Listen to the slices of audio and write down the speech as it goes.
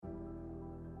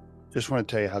Just want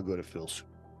to tell you how good it feels.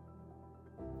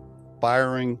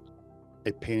 Firing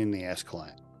a pain in the ass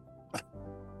client.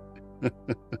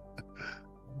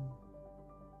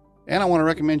 And I want to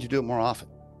recommend you do it more often.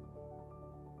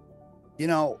 You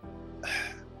know,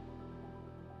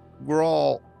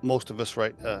 most of us,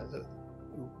 right?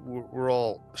 We're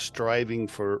all striving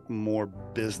for more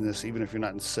business. Even if you're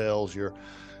not in sales, you're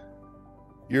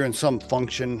in some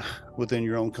function within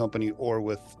your own company or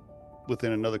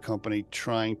within another company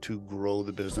trying to grow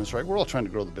the business, right? We're all trying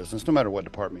to grow the business, no matter what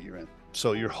department you're in.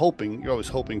 So you're always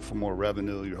hoping for more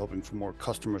revenue. You're hoping for more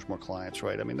customers, more clients,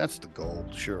 right? I mean, that's the goal,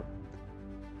 sure.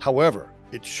 However,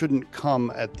 it shouldn't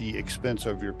come at the expense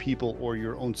of your people or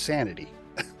your own sanity.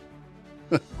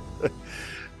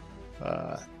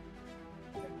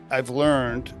 I've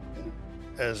learned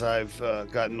as I've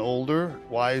gotten older,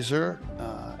 wiser,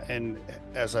 and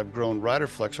as I've grown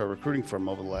Riderflex, our recruiting firm,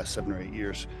 over the last 7 or 8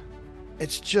 years,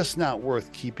 it's just not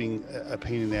worth keeping a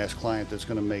pain in the ass client that's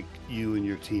going to make you and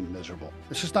your team miserable.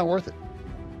 It's just not worth it.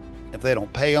 If they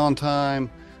don't pay on time,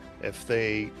 if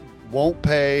they won't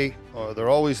pay, or they're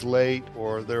always late,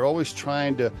 or they're always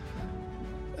trying to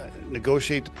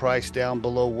negotiate the price down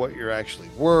below what you're actually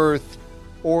worth,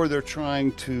 or they're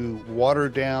trying to water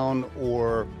down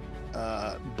or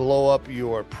blow up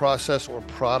your process or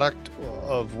product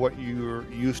of what you're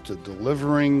used to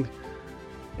delivering,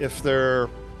 if they're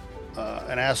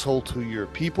an asshole to your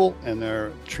people and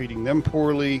they're treating them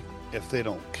poorly, if they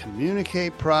don't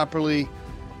communicate properly,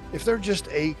 if they're just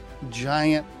a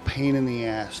giant pain in the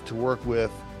ass to work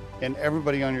with and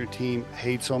everybody on your team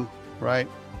hates them, right?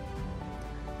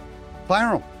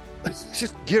 Fire them.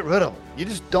 Just get rid of them. You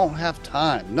just don't have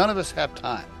time. None of us have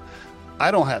time.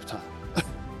 I don't have time.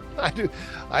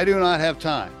 I do not have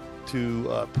time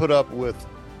to put up with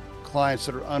clients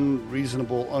that are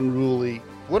unreasonable, unruly,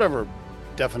 whatever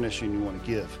definition you want to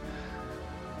give.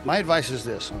 My advice is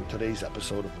this on today's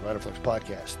episode of the Riderflex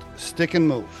Podcast: stick and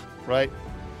move, right?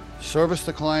 Service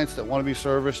the clients that want to be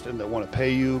serviced and that want to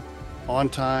pay you on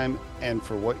time and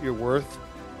for what you're worth,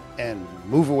 and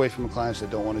move away from the clients that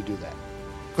don't want to do that.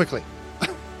 Quickly,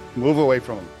 move away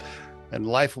from them, and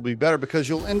life will be better because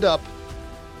you'll end up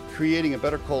creating a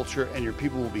better culture and your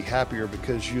people will be happier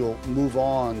because you'll move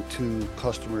on to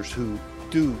customers who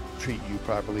do treat you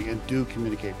properly and do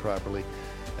communicate properly,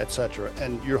 etc.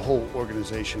 And your whole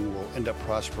organization will end up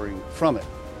prospering from it.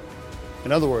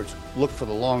 In other words, look for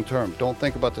the long term. Don't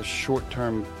think about the short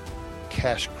term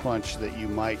cash crunch that you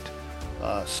might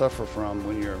suffer from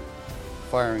when you're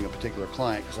firing a particular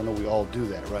client, because I know we all do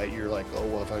that, right? You're like, oh,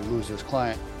 well, if I lose this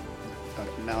client,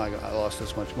 now I lost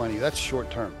this much money. That's short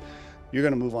term. You're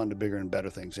going to move on to bigger and better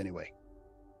things anyway.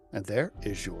 And there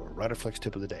is your Riderflex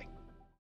tip of the day.